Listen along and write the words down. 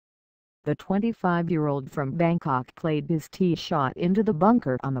The 25-year-old from Bangkok played his tee shot into the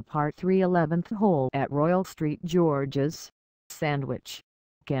bunker on the par 3 11th hole at Royal St George's, Sandwich,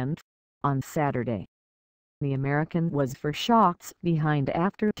 Kent, on Saturday. The American was 4 shots behind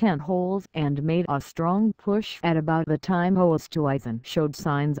after 10 holes and made a strong push at about the time Oosthuizen showed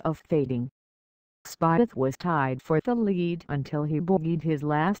signs of fading. Spieth was tied for the lead until he bogeyed his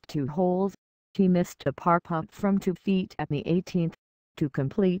last 2 holes. He missed a par putt from 2 feet at the 18th, to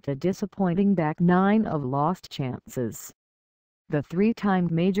complete a disappointing back 9 of lost chances. The 3-time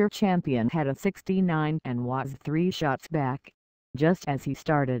major champion had a 69 and was 3 shots back, just as he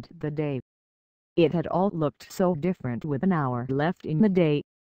started the day. It had all looked so different with an hour left in the day,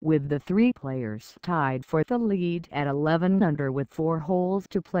 with the 3 players tied for the lead at 11 under with 4 holes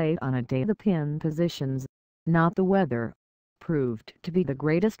to play on a day the pin positions, not the weather, proved to be the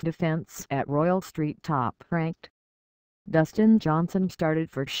greatest defense at Royal Street top-ranked. Dustin Johnson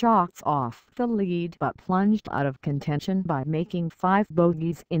started 4 shots off the lead but plunged out of contention by making 5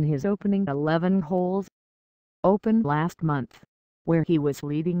 bogeys in his opening 11 holes. Opened last month, where he was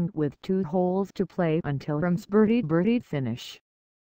leading with 2 holes to play until Rahm's birdie finish.